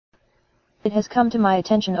It has come to my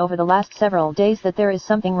attention over the last several days that there is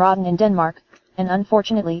something rotten in Denmark, and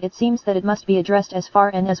unfortunately it seems that it must be addressed as far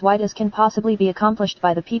and as wide as can possibly be accomplished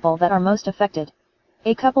by the people that are most affected.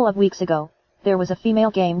 A couple of weeks ago, there was a female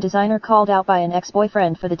game designer called out by an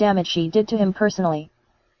ex-boyfriend for the damage she did to him personally.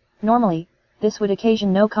 Normally, this would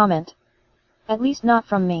occasion no comment. At least not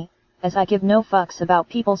from me, as I give no fucks about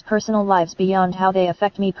people's personal lives beyond how they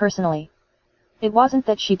affect me personally. It wasn't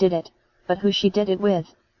that she did it, but who she did it with,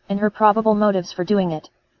 and her probable motives for doing it.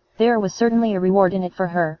 There was certainly a reward in it for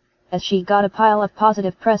her, as she got a pile of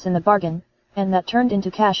positive press in the bargain, and that turned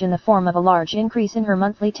into cash in the form of a large increase in her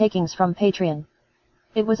monthly takings from Patreon.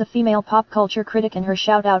 It was a female pop culture critic and her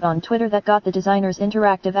shout-out on Twitter that got the designer's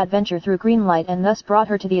interactive adventure through greenlight and thus brought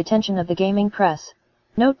her to the attention of the gaming press.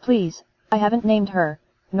 Note please, I haven't named her,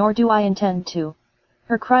 nor do I intend to.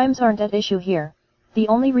 Her crimes aren't at issue here. The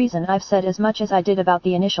only reason I've said as much as I did about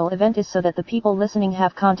the initial event is so that the people listening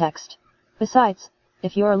have context. Besides,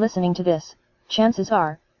 if you're listening to this, chances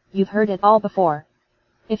are, you've heard it all before.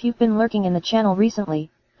 If you've been lurking in the channel recently,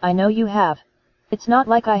 I know you have. It's not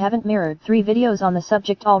like I haven't mirrored 3 videos on the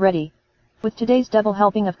subject already. With today's double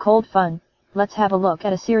helping of cold fun, let's have a look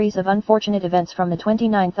at a series of unfortunate events from the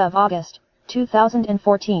 29th of August,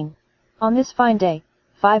 2014. On this fine day,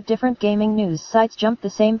 5 different gaming news sites jumped the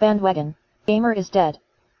same bandwagon. Gamer is dead.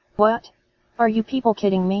 What? Are you people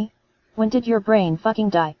kidding me? When did your brain fucking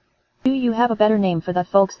die? Do you have a better name for the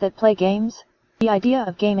folks that play games? The idea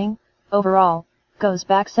of gaming, overall, goes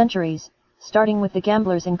back centuries, starting with the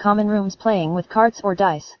gamblers in common rooms playing with cards or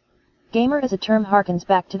dice. Gamer as a term harkens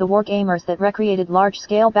back to the war gamers that recreated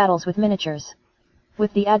large-scale battles with miniatures.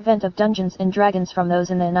 With the advent of Dungeons and Dragons from those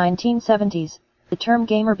in the 1970s, the term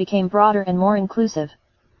gamer became broader and more inclusive.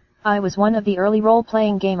 I was one of the early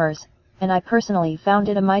role-playing gamers, and I personally found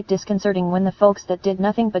it a mite disconcerting when the folks that did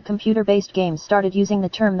nothing but computer-based games started using the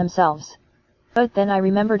term themselves. But then I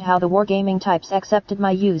remembered how the wargaming types accepted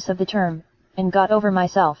my use of the term, and got over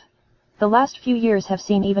myself. The last few years have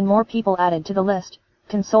seen even more people added to the list: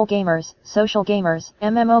 console gamers, social gamers,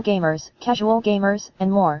 MMO gamers, casual gamers,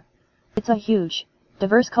 and more. It's a huge,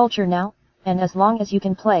 diverse culture now, and as long as you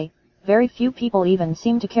can play, very few people even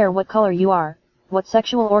seem to care what color you are, what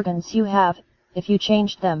sexual organs you have, if you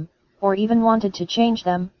changed them, or even wanted to change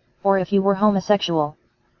them, or if you were homosexual.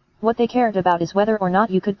 What they cared about is whether or not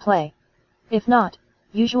you could play. If not,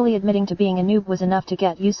 usually admitting to being a noob was enough to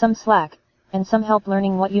get you some slack, and some help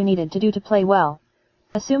learning what you needed to do to play well.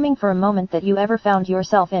 Assuming for a moment that you ever found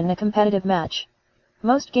yourself in a competitive match.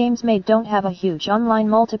 Most games made don't have a huge online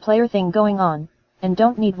multiplayer thing going on, and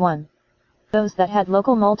don't need one. Those that had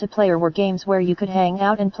local multiplayer were games where you could hang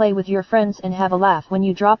out and play with your friends and have a laugh when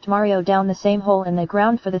you dropped Mario down the same hole in the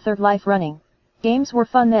ground for the 3rd life running. Games were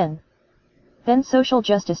fun then. Then social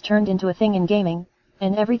justice turned into a thing in gaming,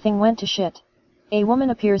 and everything went to shit. A woman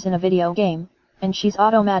appears in a video game, and she's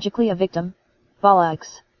auto-magically a victim.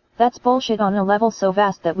 Bollocks. That's bullshit on a level so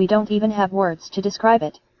vast that we don't even have words to describe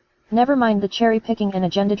it. Never mind the cherry-picking and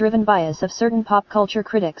agenda-driven bias of certain pop culture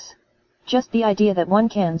critics. Just the idea that one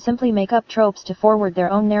can simply make up tropes to forward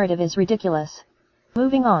their own narrative is ridiculous.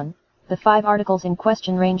 Moving on, the 5 articles in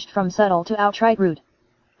question ranged from subtle to outright rude.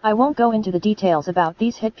 I won't go into the details about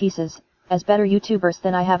these hit pieces, as better YouTubers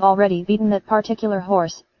than I have already beaten that particular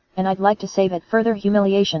horse, and I'd like to save it further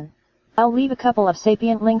humiliation. I'll leave a couple of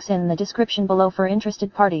sapient links in the description below for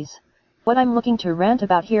interested parties. What I'm looking to rant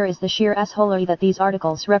about here is the sheer assholery that these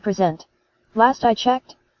articles represent. Last I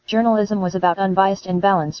checked, journalism was about unbiased and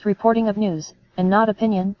balanced reporting of news, and not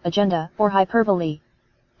opinion, agenda, or hyperbole.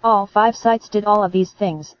 All 5 sites did all of these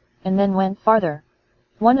things, and then went farther.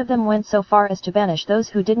 One of them went so far as to banish those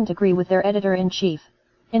who didn't agree with their editor-in-chief.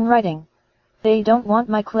 In writing. They don't want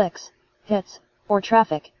my clicks, hits, or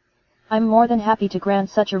traffic. I'm more than happy to grant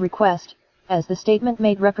such a request, as the statement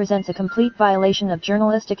made represents a complete violation of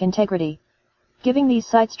journalistic integrity. Giving these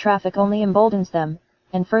sites traffic only emboldens them,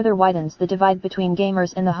 and further widens the divide between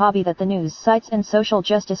gamers and the hobby that the news sites and social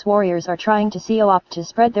justice warriors are trying to co-opt to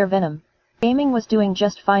spread their venom. Gaming was doing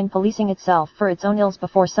just fine policing itself for its own ills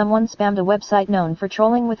before someone spammed a website known for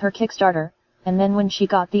trolling with her Kickstarter, and then when she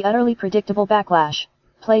got the utterly predictable backlash,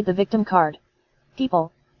 played the victim card.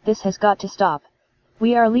 People, this has got to stop.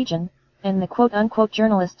 We are legion, and the quote-unquote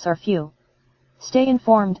journalists are few. Stay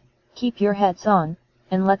informed, keep your heads on,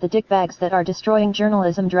 and let the dickbags that are destroying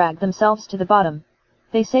journalism drag themselves to the bottom.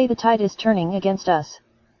 They say the tide is turning against us.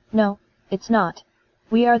 No, it's not.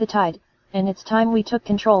 We are the tide, and it's time we took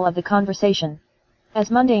control of the conversation.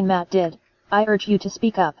 As Mundane Matt did, I urge you to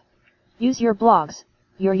speak up. Use your blogs,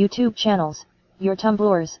 your YouTube channels, your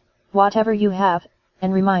Tumblrs, whatever you have,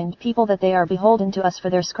 and remind people that they are beholden to us for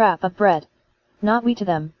their scrap of bread. Not we to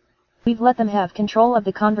them. We've let them have control of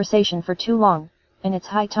the conversation for too long, and it's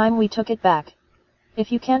high time we took it back.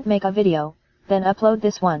 If you can't make a video, then upload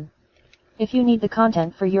this one. If you need the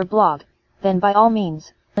content for your blog, then by all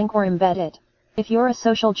means, link or embed it. If you're a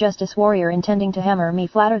social justice warrior intending to hammer me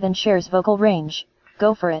flatter than Cher's vocal range,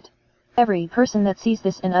 go for it. Every person that sees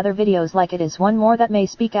this and other videos like it is one more that may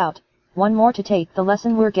speak out, one more to take the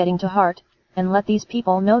lesson we're getting to heart, and let these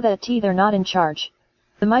people know that they're not in charge.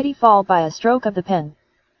 The mighty fall by a stroke of the pen.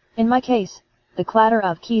 In my case, the clatter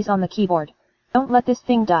of keys on the keyboard. Don't let this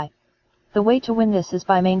thing die. The way to win this is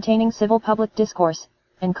by maintaining civil public discourse,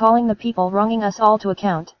 and calling the people wronging us all to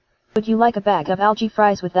account. Would you like a bag of algae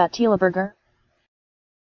fries with that Tila burger?